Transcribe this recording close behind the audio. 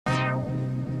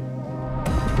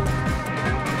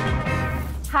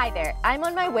Hi there, I'm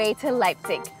on my way to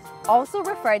Leipzig, also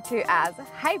referred to as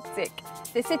Leipzig.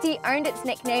 The city earned its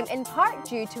nickname in part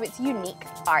due to its unique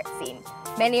art scene.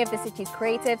 Many of the city's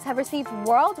creatives have received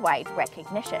worldwide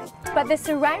recognition. But the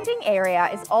surrounding area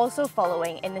is also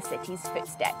following in the city's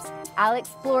footsteps. I'll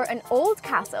explore an old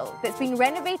castle that's been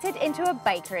renovated into a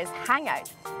biker's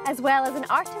hangout, as well as an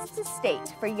artist's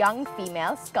estate for young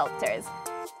female sculptors.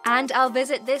 And I'll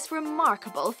visit this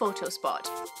remarkable photo spot.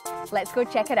 Let's go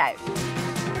check it out.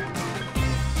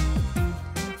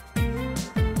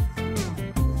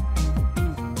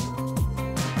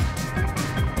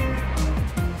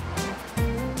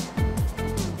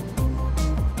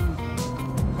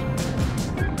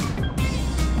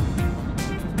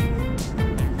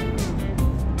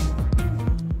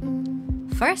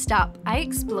 First up, I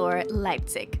explore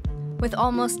Leipzig. With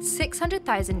almost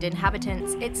 600,000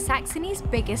 inhabitants, it's Saxony's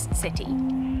biggest city.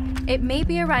 It may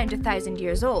be around 1,000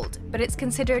 years old, but it's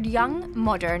considered young,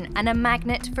 modern, and a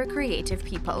magnet for creative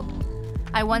people.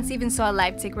 I once even saw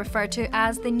Leipzig referred to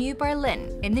as the New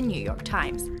Berlin in the New York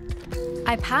Times.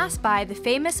 I pass by the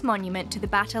famous monument to the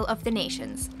Battle of the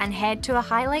Nations and head to a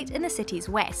highlight in the city's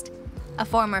west, a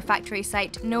former factory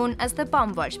site known as the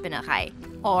Baumwollspinnerei,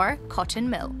 or cotton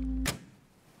mill.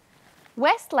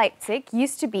 West Leipzig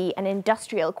used to be an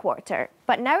industrial quarter,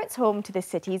 but now it's home to the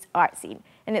city's art scene,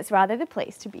 and it's rather the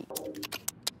place to be.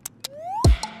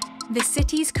 The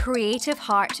city's creative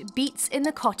heart beats in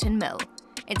the cotton mill.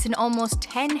 It's an almost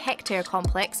 10-hectare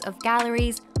complex of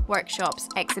galleries, workshops,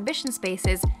 exhibition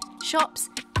spaces, shops,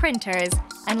 printers,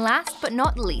 and last but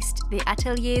not least, the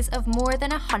ateliers of more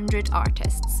than 100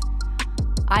 artists.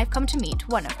 I've come to meet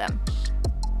one of them.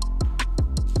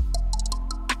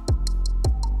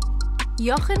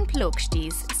 Jochen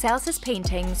Plogsties sells his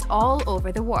paintings all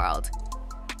over the world.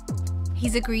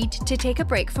 He's agreed to take a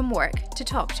break from work to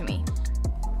talk to me.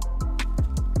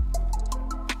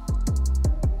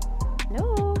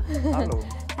 Hallo. Hallo.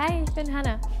 Hi, ich bin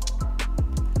Hannah.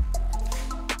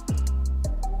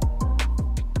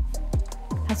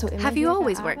 Have you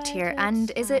always worked here,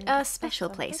 and is it a special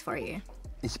place for you?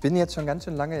 I've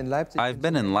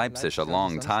been in Leipzig a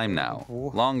long time now,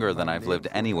 longer than I've lived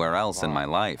anywhere else in my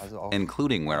life,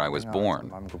 including where I was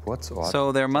born.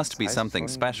 So there must be something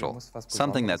special,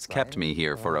 something that's kept me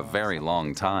here for a very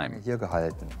long time.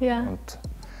 Yeah.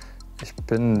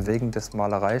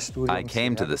 I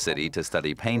came to the city to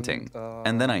study painting,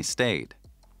 and then I stayed,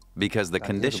 because the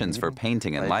conditions for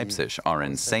painting in Leipzig are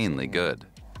insanely good.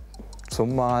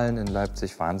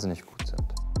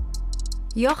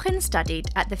 Jochen studied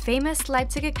at the famous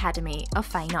Leipzig Academy of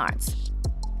Fine Arts.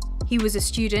 He was a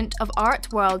student of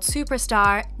art world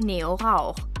superstar Neo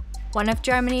Rauch, one of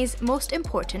Germany's most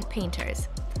important painters.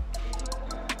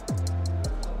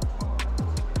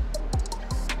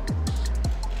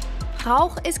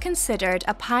 Rauch is considered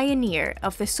a pioneer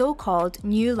of the so-called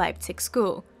New Leipzig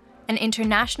School, an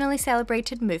internationally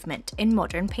celebrated movement in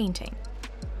modern painting.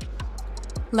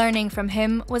 Learning from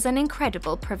him was an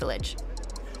incredible privilege.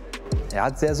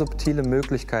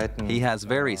 He has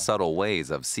very subtle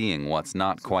ways of seeing what's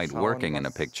not quite working in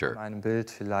a picture. I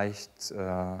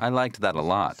liked that a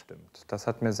lot.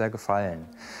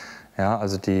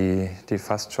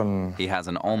 He has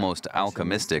an almost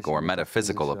alchemistic or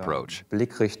metaphysical approach.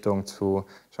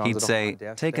 He'd say,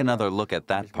 take another look at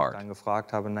that part.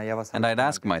 And I'd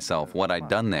ask myself what I'd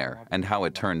done there and how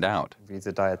it turned out.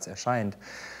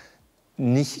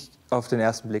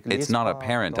 It's not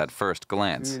apparent at first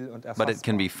glance, but it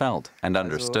can be felt and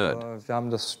understood. In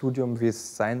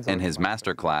his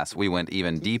masterclass, we went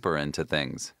even deeper into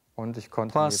things.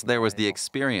 Plus, there was the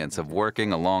experience of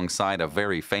working alongside a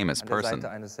very famous person.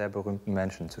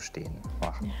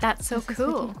 That's so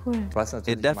cool.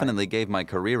 It definitely gave my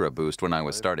career a boost when I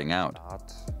was starting out.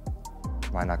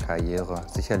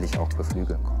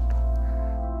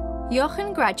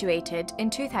 Jochen graduated in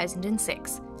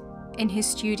 2006. In his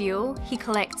studio, he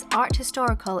collects art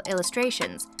historical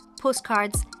illustrations,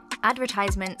 postcards,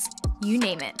 advertisements, you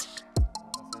name it.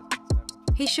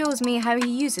 He shows me how he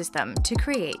uses them to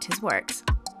create his works.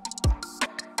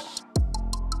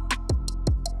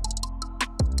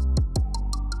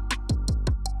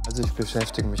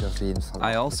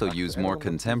 I also use more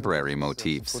contemporary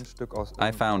motifs.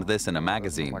 I found this in a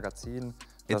magazine.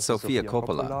 It's Sofia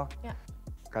Coppola.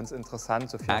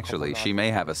 Actually, she may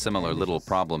have a similar little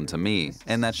problem to me,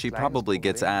 in that she probably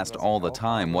gets asked all the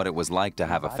time what it was like to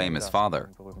have a famous father.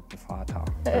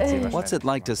 What's it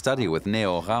like to study with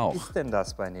Neo Rauch?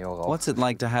 What's it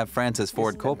like to have Francis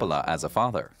Ford Coppola as a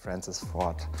father?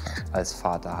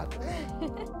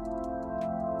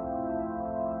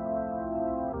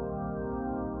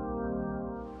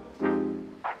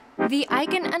 The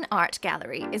Eigen+Art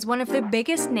gallery is one of the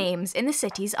biggest names in the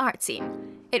city's art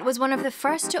scene. It was one of the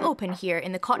first to open here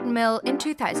in the cotton mill in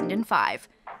 2005.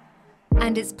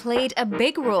 And it's played a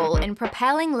big role in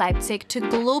propelling Leipzig to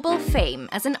global fame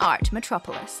as an art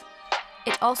metropolis.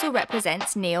 It also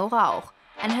represents Neo Rauch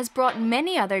and has brought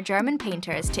many other German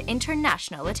painters to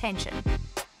international attention.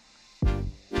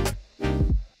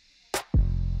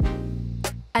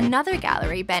 Another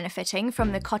gallery benefiting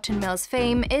from the cotton mill's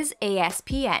fame is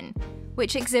ASPN,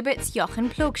 which exhibits Jochen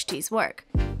Plogsties' work.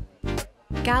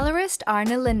 Gallerist Arne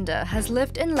Linde has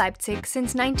lived in Leipzig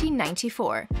since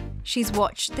 1994. She's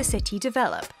watched the city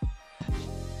develop.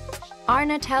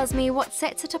 Arne tells me what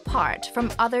sets it apart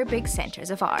from other big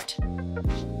centres of art.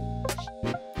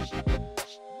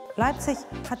 Leipzig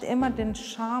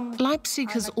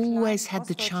has always had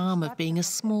the charm of being a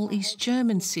small East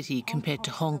German city compared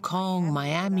to Hong Kong,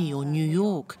 Miami or New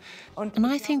York. And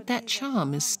I think that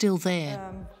charm is still there.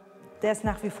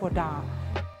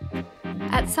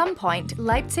 At some point,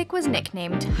 Leipzig was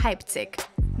nicknamed Leipzig.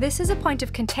 This is a point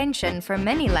of contention for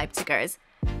many Leipzigers,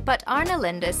 but Arne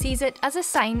Linde sees it as a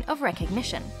sign of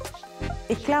recognition.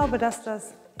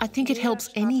 I think it helps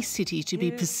any city to be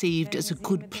perceived as a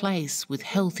good place with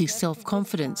healthy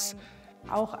self-confidence.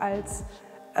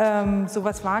 And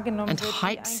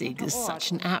Leipzig is such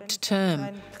an apt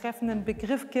term.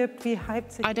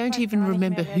 I don't even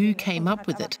remember who came up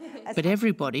with it, but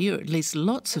everybody, or at least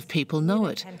lots of people, know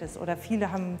it.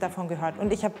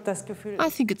 I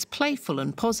think it's playful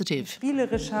and positive.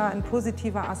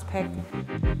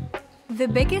 The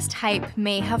biggest hype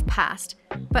may have passed,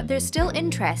 but there's still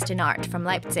interest in art from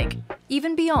Leipzig,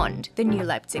 even beyond the new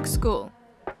Leipzig school.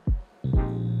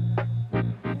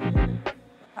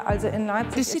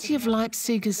 The city of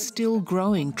Leipzig is still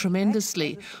growing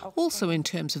tremendously, also in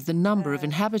terms of the number of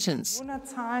inhabitants.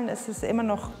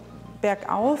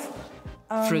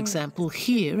 For example,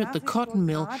 here at the cotton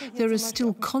mill, there are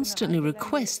still constantly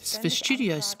requests for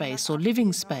studio space or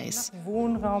living space.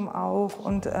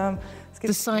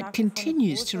 The site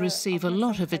continues to receive a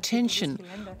lot of attention,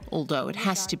 although it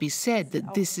has to be said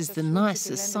that this is the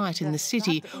nicest site in the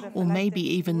city, or maybe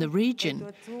even the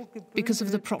region, because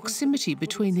of the proximity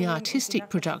between the artistic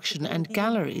production and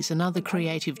galleries and other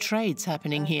creative trades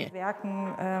happening here.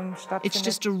 It's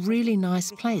just a really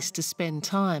nice place to spend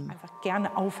time.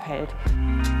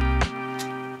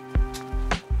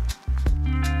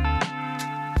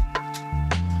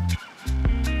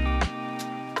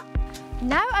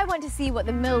 Now I want to see what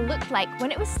the mill looked like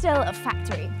when it was still a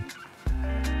factory.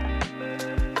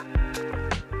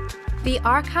 The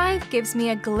archive gives me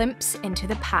a glimpse into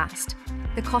the past.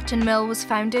 The cotton mill was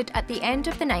founded at the end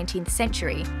of the 19th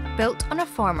century, built on a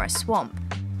former swamp.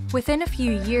 Within a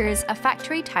few years, a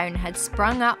factory town had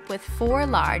sprung up with 4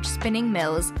 large spinning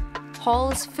mills,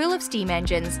 halls full of steam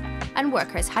engines, and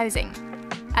workers' housing.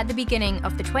 At the beginning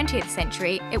of the 20th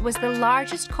century, it was the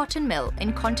largest cotton mill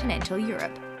in continental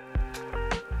Europe.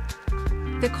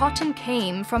 The cotton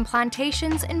came from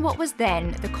plantations in what was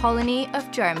then the colony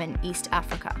of German East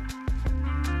Africa.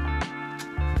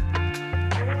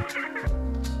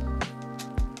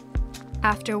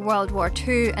 After World War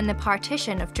II and the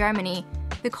partition of Germany,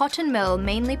 the cotton mill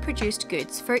mainly produced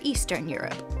goods for Eastern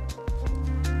Europe.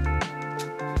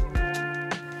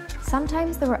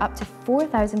 Sometimes there were up to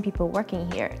 4,000 people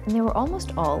working here, and they were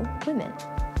almost all women.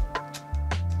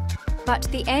 But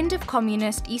the end of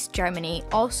communist East Germany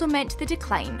also meant the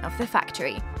decline of the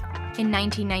factory. In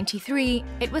 1993,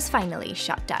 it was finally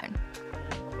shut down.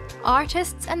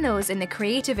 Artists and those in the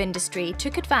creative industry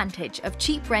took advantage of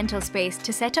cheap rental space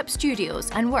to set up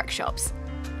studios and workshops.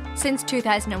 Since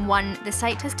 2001, the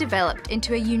site has developed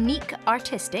into a unique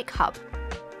artistic hub.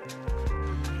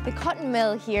 The cotton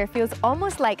mill here feels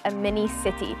almost like a mini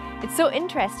city. It's so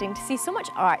interesting to see so much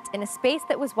art in a space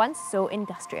that was once so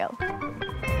industrial.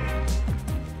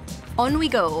 On we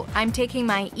go. I'm taking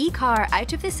my e-car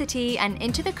out of the city and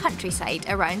into the countryside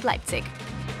around Leipzig.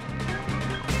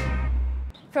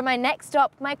 For my next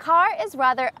stop, my car is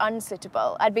rather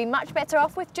unsuitable. I'd be much better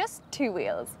off with just 2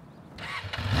 wheels.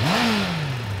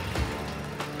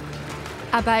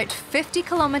 About 50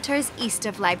 kilometers east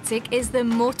of Leipzig is the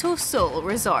MotoSoul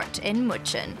resort in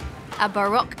Mutzschen, a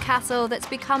Baroque castle that's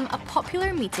become a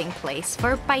popular meeting place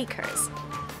for bikers.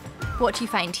 What you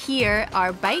find here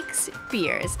are bikes,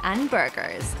 beers and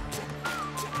burgers.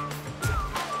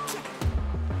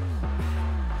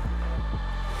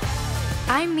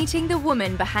 I'm meeting the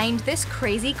woman behind this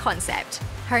crazy concept.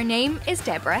 Her name is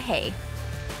Deborah Hay.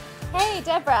 Hey,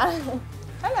 Deborah.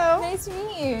 Hello. Nice to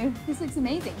meet you. This looks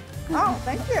amazing. Oh,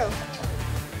 thank you.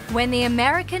 When the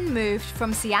American moved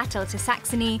from Seattle to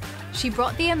Saxony, she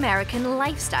brought the American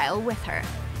lifestyle with her.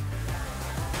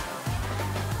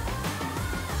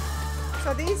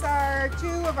 So these are 2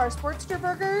 of our Sportster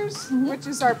burgers, which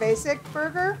is our basic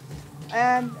burger,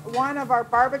 and 1 of our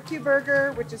barbecue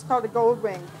burger, which is called a Gold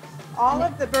Wing. All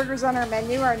of the burgers on our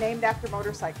menu are named after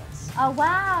motorcycles. Oh,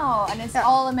 wow. And it's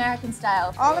all American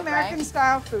style food, all American right?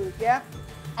 style food, yeah.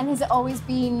 And has it always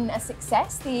been a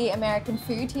success, the American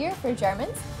food here for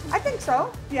Germans? I think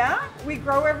so, yeah. We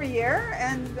grow every year,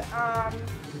 and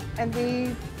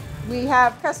we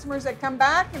have customers that come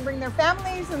back and bring their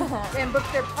families and book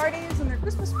their parties and their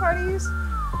Christmas parties.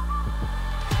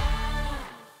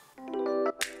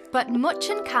 But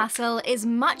Mutzschen Castle is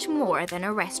much more than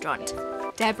a restaurant.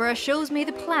 Deborah shows me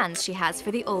the plans she has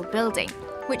for the old building,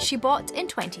 which she bought in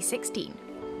 2016.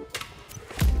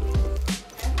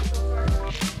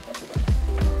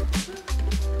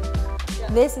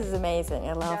 This is amazing.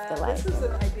 I love the light. This is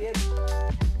an idea.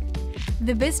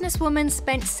 The businesswoman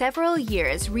spent several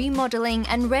years remodeling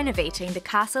and renovating the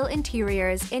castle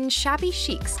interiors in shabby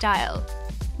chic style.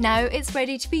 Now it's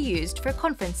ready to be used for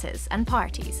conferences and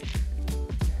parties.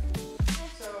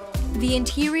 The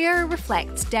interior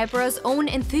reflects Deborah's own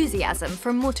enthusiasm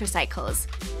for motorcycles,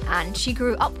 and she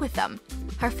grew up with them.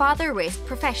 Her father raced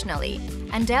professionally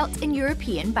and dealt in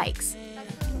European bikes.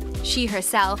 She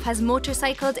herself has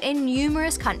motorcycled in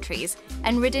numerous countries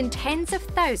and ridden tens of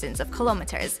thousands of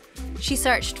kilometers. She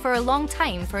searched for a long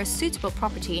time for a suitable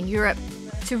property in Europe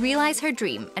to realize her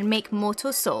dream and make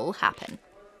MotoSoul happen.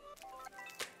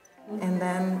 And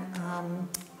then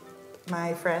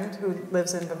my friend who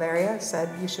lives in Bavaria said,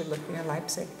 you should look near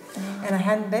Leipzig. And I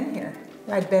hadn't been here.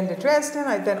 I'd been to Dresden,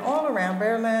 I'd been all around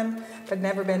Berlin, but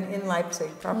never been in Leipzig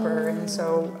proper. And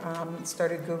so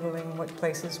started Googling what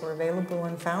places were available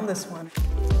and found this one.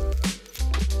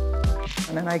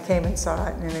 And then I came and saw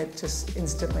it, and it just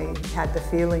instantly had the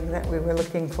feeling that we were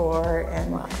looking for,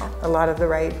 and a lot of the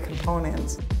right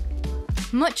components.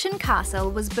 Mutzschen Castle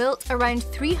was built around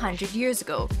 300 years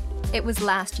ago. It was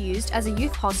last used as a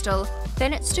youth hostel,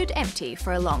 then it stood empty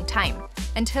for a long time,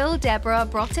 until Deborah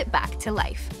brought it back to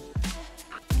life.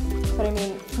 But I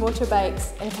mean,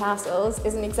 motorbikes and castles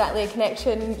isn't exactly a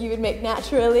connection you would make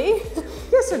naturally.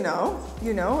 Yes and no.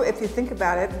 You know, if you think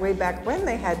about it, way back when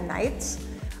they had knights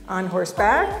on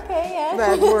horseback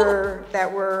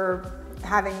that were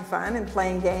having fun and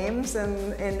playing games,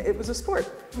 and it was a sport.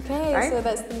 Okay, right? so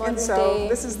that's the modern day. And so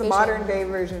this is the vision. modern day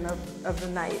version of the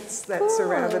knights that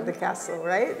surrounded the castle,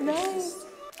 right? Nice.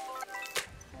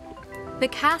 The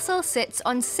castle sits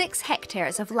on 6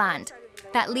 hectares of land.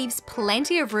 That leaves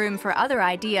plenty of room for other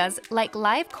ideas like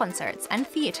live concerts and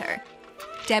theatre.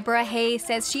 Deborah Hay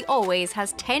says she always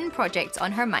has 10 projects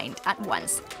on her mind at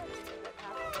once.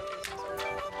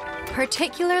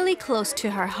 Particularly close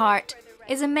to her heart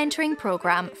is a mentoring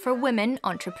program for women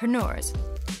entrepreneurs.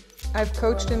 I've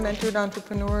coached and mentored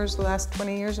entrepreneurs the last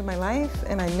 20 years of my life,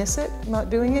 and I miss it not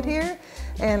doing it here.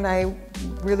 And I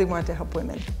really want to help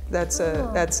women. That's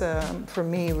for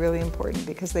me really important,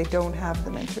 because they don't have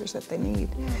the mentors that they need.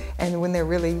 And when they're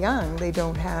really young, they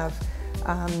don't have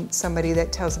somebody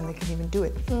that tells them they can even do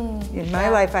it. In my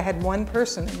life, I had one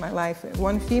person in my life,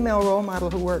 one female role model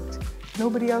who worked.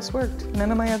 Nobody else worked. None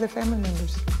of my other family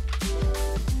members.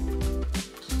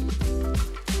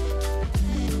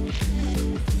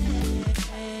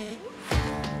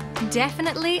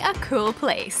 Definitely a cool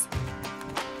place.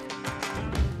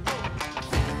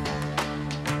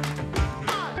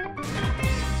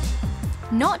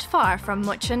 Not far from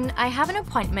Mutzschen, I have an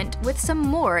appointment with some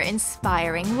more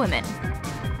inspiring women.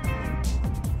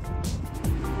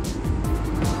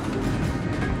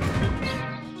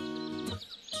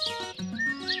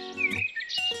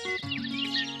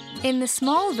 In the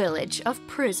small village of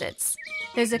Prösitz,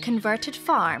 there's a converted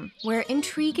farm where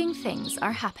intriguing things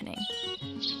are happening.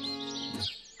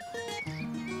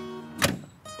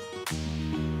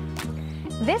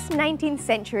 This 19th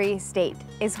century estate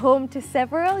is home to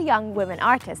several young women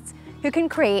artists who can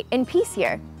create in peace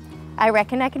here. I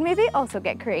reckon I can maybe also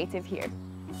get creative here.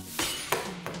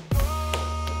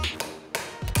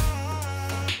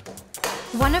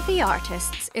 One of the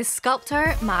artists is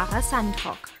sculptor Mara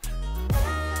Sandrock.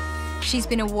 She's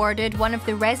been awarded one of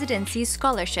the residency's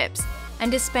scholarships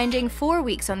and is spending 4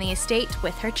 weeks on the estate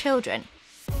with her children.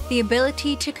 The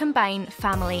ability to combine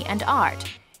family and art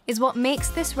is what makes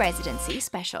this residency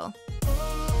special.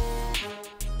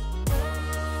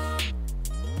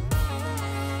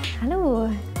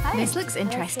 Hallo. This looks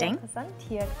interesting.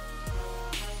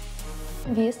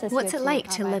 What's it like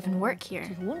to live and work here?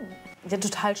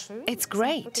 It's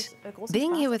great.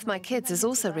 Being here with my kids is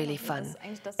also really fun.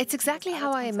 It's exactly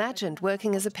how I imagined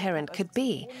working as a parent could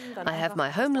be. I have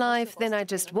my home life, then I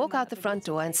just walk out the front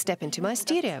door and step into my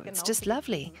studio. It's just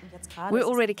lovely. We're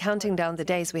already counting down the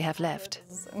days we have left.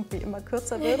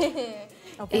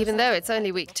 Even though it's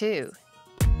only week 2.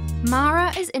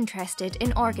 Mara is interested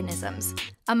in organisms.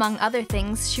 Among other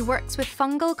things, she works with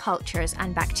fungal cultures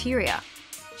and bacteria.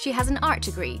 She has an art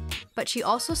degree, but she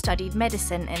also studied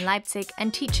medicine in Leipzig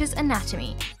and teaches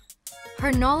anatomy.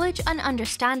 Her knowledge and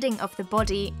understanding of the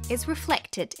body is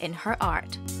reflected in her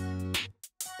art.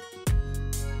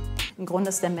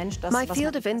 My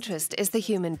field of interest is the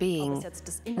human being,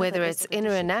 whether it's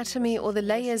inner anatomy or the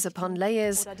layers upon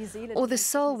layers, or the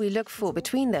soul we look for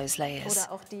between those layers,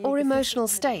 or emotional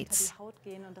states.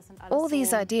 All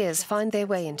these ideas find their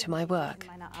way into my work.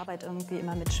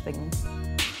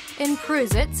 In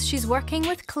Prösitz, she's working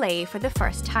with clay for the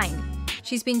first time.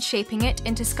 She's been shaping it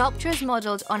into sculptures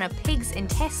modelled on a pig's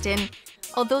intestine,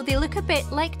 although they look a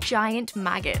bit like giant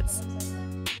maggots.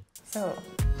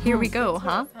 Here we go,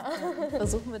 huh?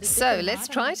 So let's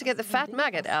try to get the fat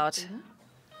maggot out.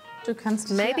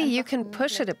 Maybe you can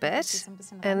push it a bit,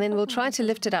 and then we'll try to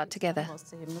lift it out together.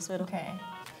 Okay.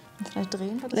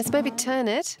 Let's maybe turn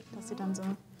it.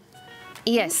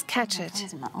 Yes, catch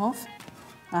it.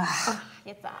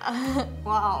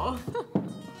 Wow.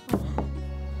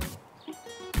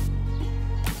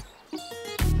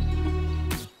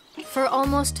 For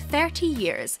almost 30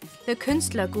 years, the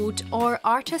Kunstkraftwerk, or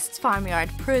Artists' Farmyard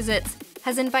Prösitz,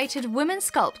 has invited women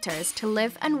sculptors to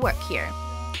live and work here.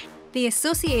 The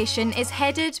association is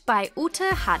headed by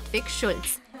Ute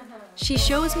Hartwig-Schulz. She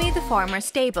shows me the former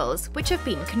stables, which have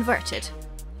been converted.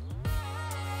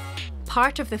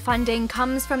 Part of the funding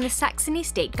comes from the Saxony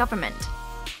state government.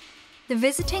 The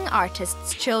visiting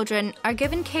artists' children are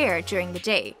given care during the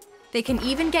day. They can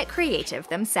even get creative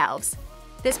themselves.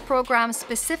 This program,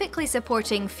 specifically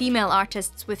supporting female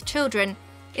artists with children,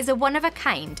 is a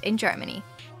one-of-a-kind in Germany.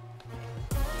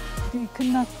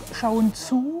 The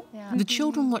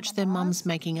children watch their mums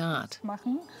making art.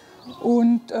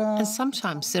 And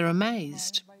sometimes they're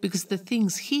amazed, because the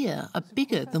things here are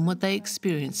bigger than what they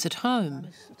experience at home.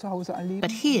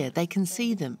 But here they can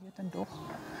see them.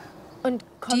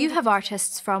 Do you have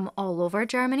artists from all over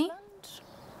Germany?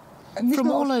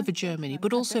 From all over Germany,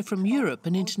 but also from Europe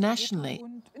and internationally.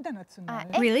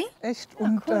 Really?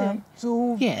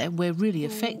 Yeah, we're really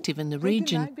effective in the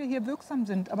region.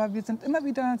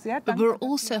 But we're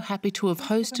also happy to have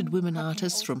hosted women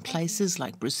artists from places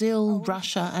like Brazil,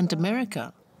 Russia and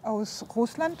America.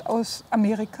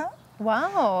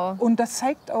 Wow.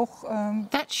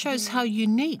 That shows how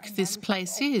unique this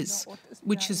place is,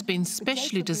 which has been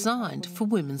specially designed for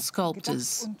women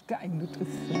sculptors.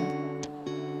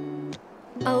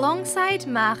 Alongside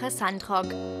Mara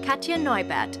Sandrog, Katja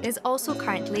Neubert is also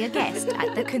currently a guest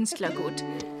at the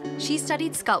Kunstkraftwerk. She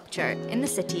studied sculpture in the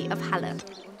city of Halle.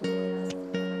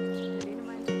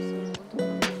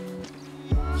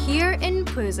 Here in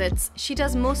Prösitz, she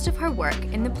does most of her work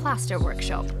in the plaster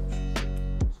workshop.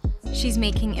 She's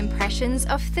making impressions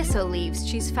of thistle leaves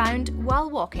she's found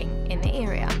while walking in the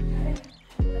area.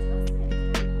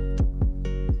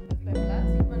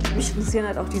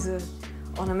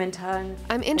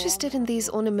 I'm interested in these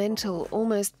ornamental,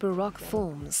 almost Baroque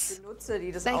forms.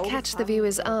 They catch the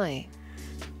viewer's eye.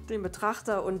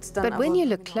 But when you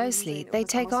look closely, they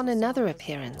take on another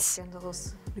appearance.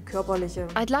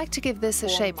 I'd like to give this a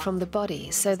shape from the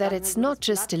body so that it's not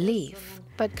just a leaf,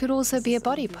 but could also be a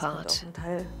body part.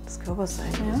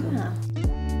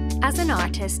 As an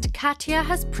artist, Katja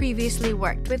has previously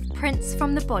worked with prints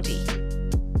from the body,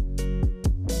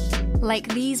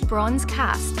 like these bronze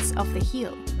casts of the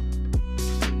heel.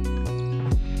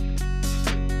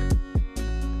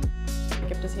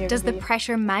 Does the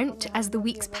pressure mount as the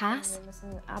weeks pass?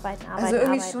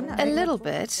 A little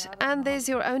bit, and there's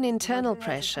your own internal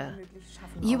pressure.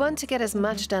 You want to get as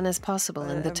much done as possible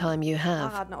in the time you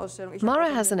have.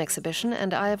 Mara has an exhibition,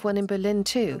 and I have one in Berlin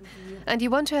too, and you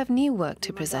want to have new work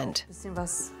to present.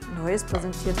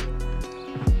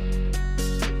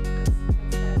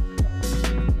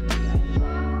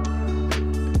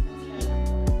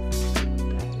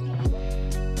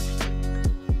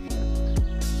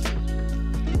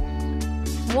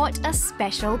 What a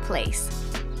special place.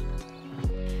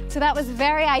 So that was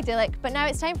very idyllic, but now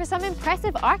it's time for some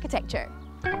impressive architecture.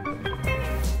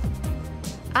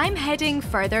 I'm heading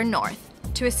further north,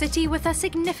 to a city with a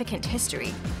significant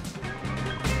history.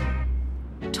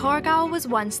 Torgau was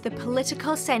once the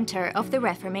political centre of the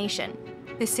Reformation.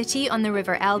 The city on the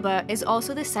River Elbe is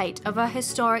also the site of a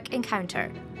historic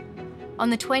encounter. On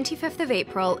the 25th of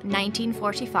April,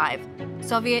 1945,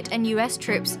 Soviet and US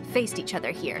troops faced each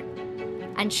other here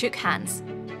and shook hands.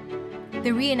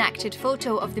 The reenacted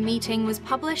photo of the meeting was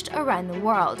published around the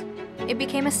world. It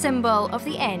became a symbol of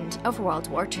the end of World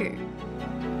War II.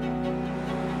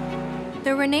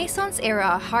 The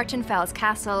Renaissance-era Hartenfels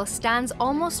Castle stands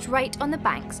almost right on the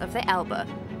banks of the Elbe.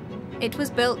 It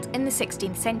was built in the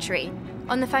 16th century,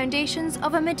 on the foundations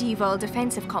of a medieval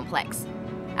defensive complex.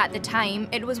 At the time,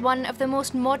 it was one of the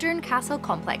most modern castle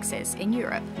complexes in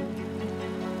Europe.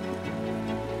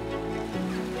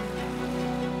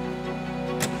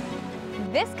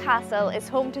 This castle is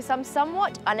home to some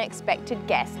somewhat unexpected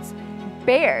guests,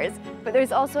 bears, but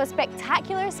there's also a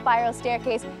spectacular spiral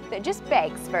staircase that just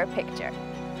begs for a picture.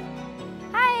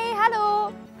 Hi,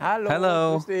 hello!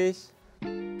 Hello. Grüß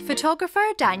dich.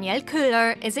 Photographer Daniel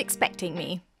Köhler is expecting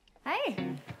me. Hi.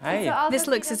 Hi. This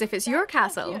looks as if it's your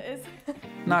castle.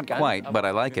 Not quite, but I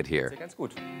like it here. Ganz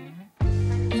gut.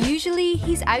 Usually,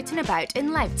 he's out and about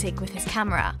in Leipzig with his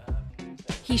camera.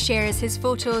 He shares his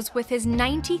photos with his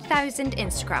 90,000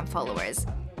 Instagram followers,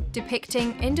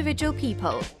 depicting individual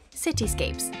people,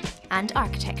 cityscapes, and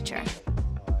architecture.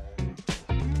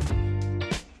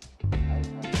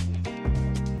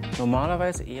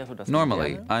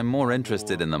 Normally, I'm more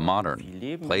interested in the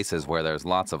modern, places where there's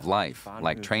lots of life,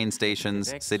 like train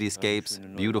stations, cityscapes,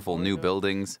 beautiful new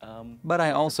buildings. But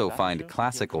I also find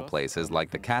classical places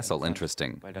like the castle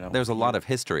interesting. There's a lot of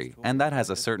history, and that has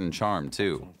a certain charm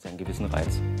too.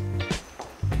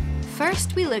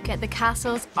 First, we look at the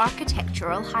castle's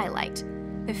architectural highlight,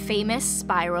 the famous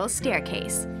spiral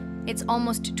staircase. It's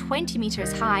almost 20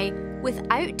 meters high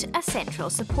without a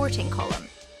central supporting column.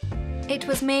 It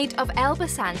was made of Elbe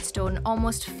sandstone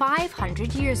almost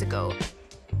 500 years ago,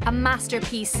 a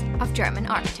masterpiece of German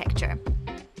architecture.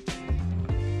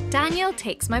 Daniel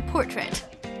takes my portrait,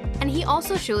 and he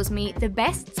also shows me the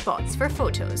best spots for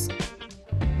photos.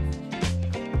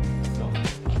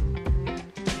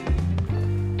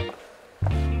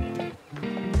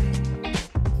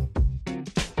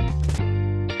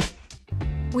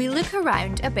 We look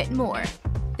around a bit more.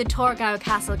 The Torgau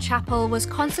Castle Chapel was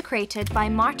consecrated by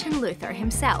Martin Luther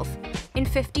himself in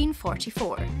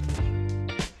 1544.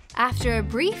 After a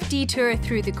brief detour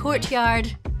through the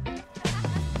courtyard,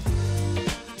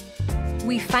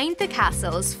 we find the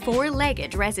castle's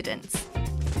four-legged residents.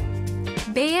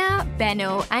 Bea,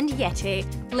 Benno and Yeti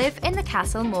live in the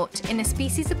castle moat in a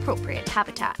species-appropriate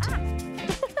habitat.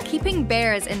 Keeping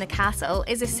bears in the castle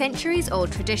is a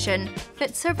centuries-old tradition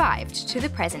that survived to the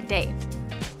present day.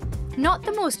 Not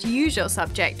the most usual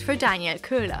subject for Daniel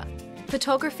Köhler.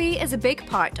 Photography is a big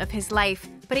part of his life,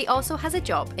 but he also has a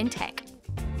job in tech.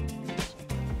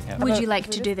 Would you like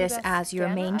to do this as your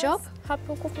main job?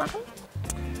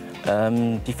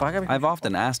 I've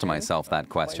often asked myself that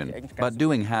question, but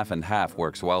doing half and half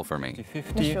works well for me.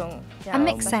 A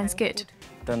mix sounds good.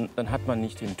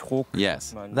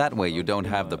 Yes, that way you don't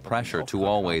have the pressure to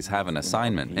always have an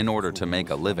assignment in order to make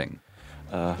a living.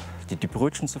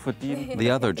 The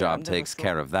other job takes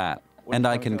care of that, and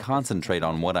I can concentrate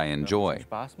on what I enjoy.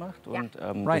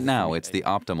 Right now, it's the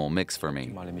optimal mix for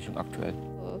me.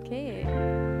 Okay.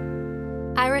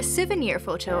 Ira's souvenir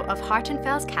photo of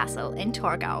Hartenfels Castle in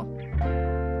Torgau.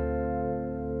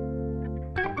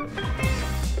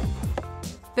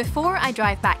 Before I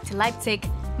drive back to Leipzig,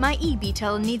 my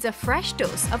e-beetle needs a fresh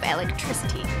dose of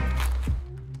electricity.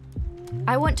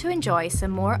 I want to enjoy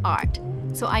some more art,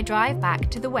 so I drive back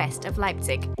to the west of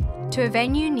Leipzig, to a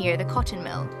venue near the cotton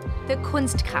mill, the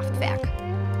Kunstkraftwerk.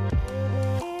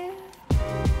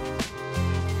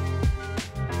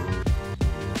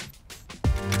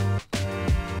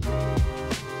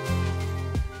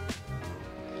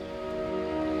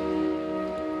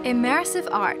 Immersive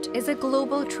art is a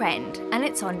global trend, and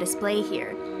it's on display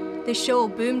here. The show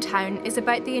Boomtown is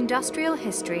about the industrial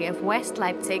history of West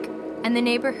Leipzig and the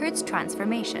neighbourhood's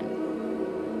transformation.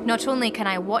 Not only can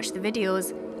I watch the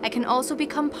videos, I can also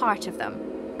become part of them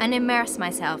and immerse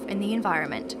myself in the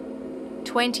environment.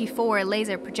 24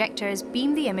 laser projectors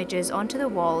beam the images onto the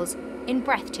walls in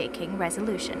breathtaking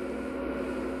resolution.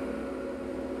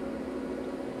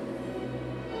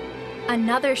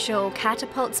 Another show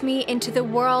catapults me into the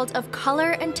world of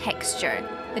colour and texture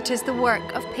that is the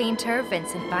work of painter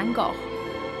Vincent van Gogh.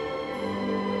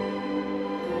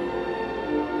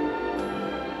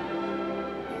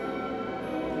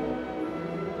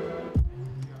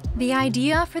 The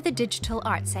idea for the Digital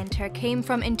Art Centre came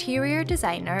from interior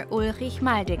designer Ulrich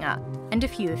Maldinger and a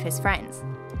few of his friends.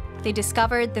 They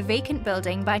discovered the vacant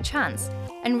building by chance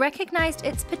and recognised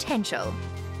its potential.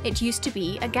 It used to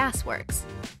be a gasworks.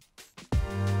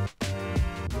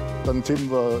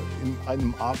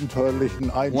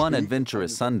 One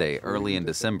adventurous Sunday early in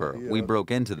December, we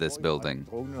broke into this building.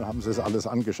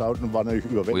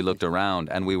 We looked around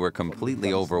and we were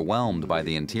completely overwhelmed by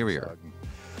the interior.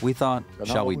 We thought,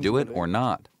 shall we do it or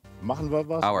not?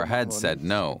 Our heads said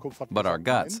no, but our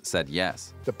guts said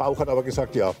yes.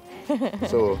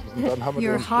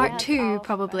 Your heart too,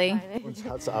 probably.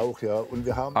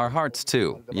 Our hearts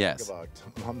too, yes.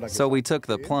 So we took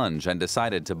the plunge and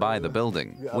decided to buy the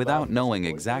building without knowing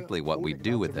exactly what we'd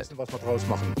do with it.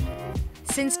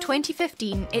 Since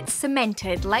 2015, it's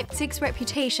cemented Leipzig's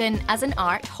reputation as an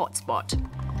art hotspot.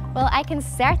 Well, I can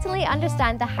certainly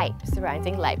understand the hype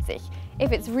surrounding Leipzig.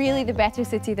 If it's really the better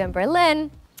city than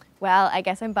Berlin, well, I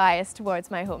guess I'm biased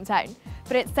towards my hometown.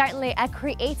 But it's certainly a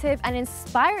creative and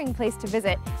inspiring place to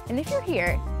visit, and if you're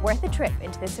here, worth a trip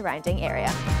into the surrounding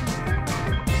area.